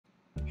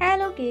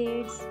Hello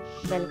kids,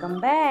 welcome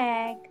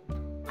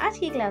back. आज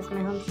की class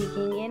में हम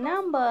सीखेंगे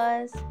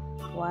नंबर्स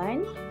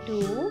 1 to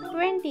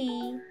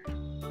 20।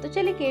 तो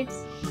चलिए किड्स,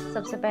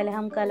 सबसे पहले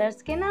हम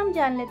कलर्स के नाम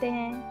जान लेते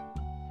हैं।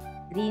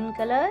 Green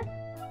colour,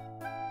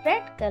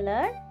 red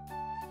colour,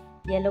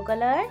 yellow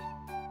colour,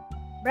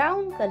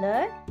 brown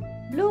colour,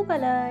 blue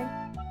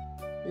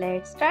colour.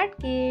 Let's start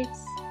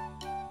kids.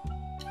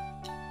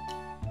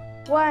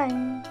 1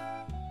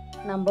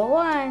 number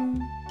 1,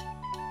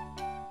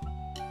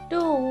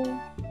 2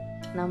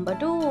 number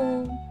 2,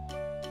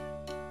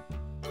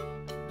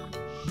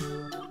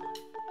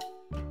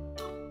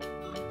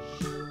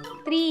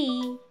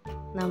 3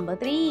 number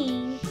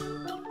 3,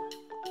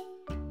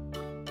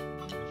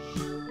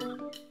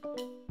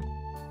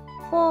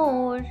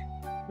 4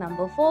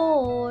 number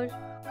 4,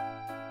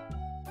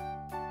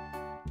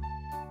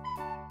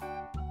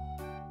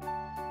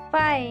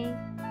 5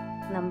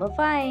 number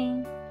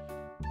 5,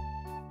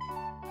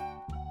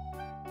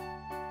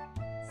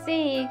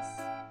 6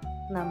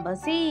 number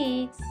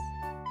 6,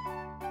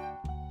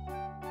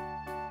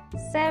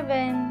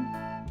 7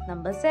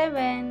 number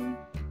 7,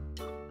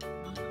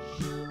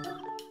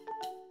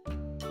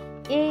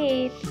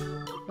 8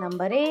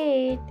 number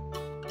 8,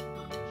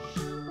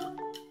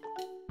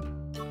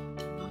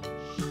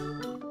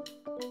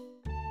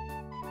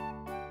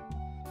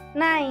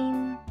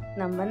 9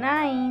 number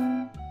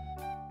 9,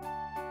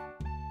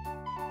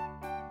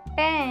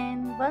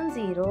 10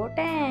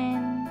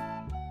 10,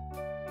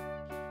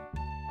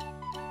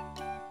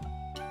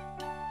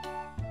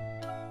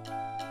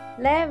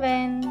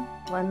 11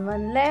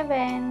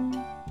 11,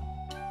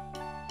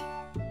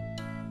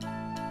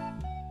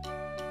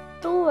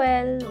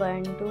 12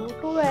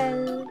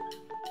 12,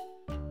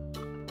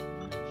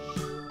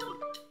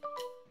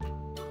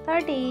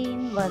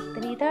 13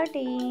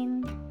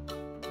 13,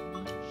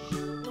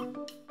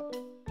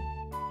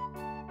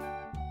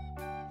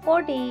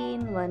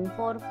 14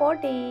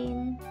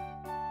 14,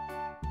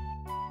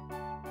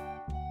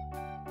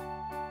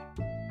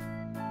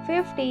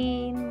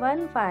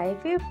 15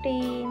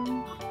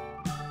 15,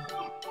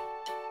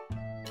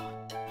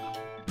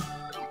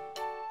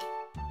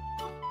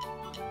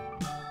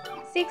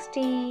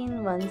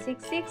 16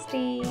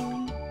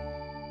 16,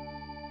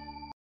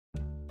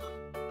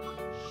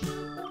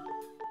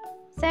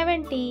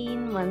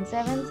 17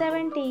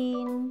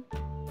 17,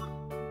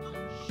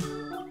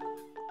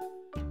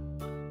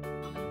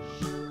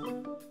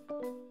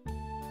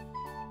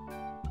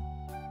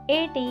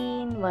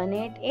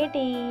 18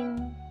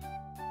 18,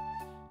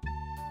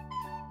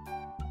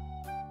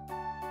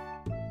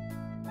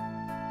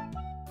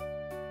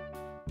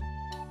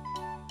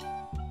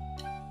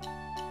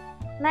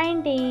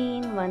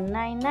 19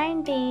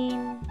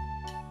 19,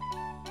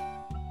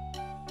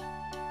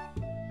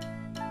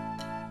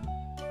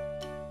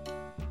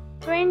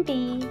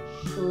 20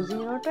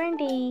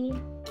 20,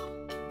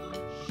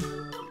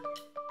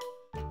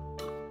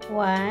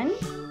 1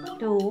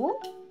 2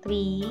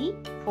 3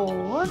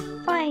 4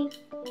 5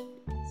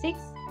 6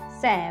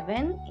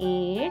 7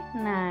 8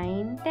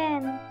 9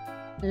 10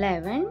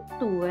 11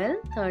 12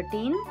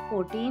 13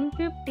 14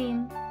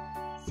 15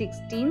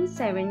 16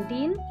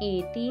 17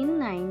 18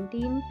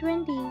 19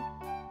 20।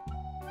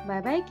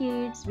 Bye by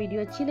Keats.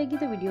 Video अच्छी लगी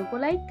तो वीडियो को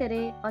लाइक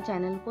करें और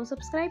चैनल को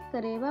सब्सक्राइब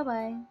करें। Bye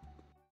bye.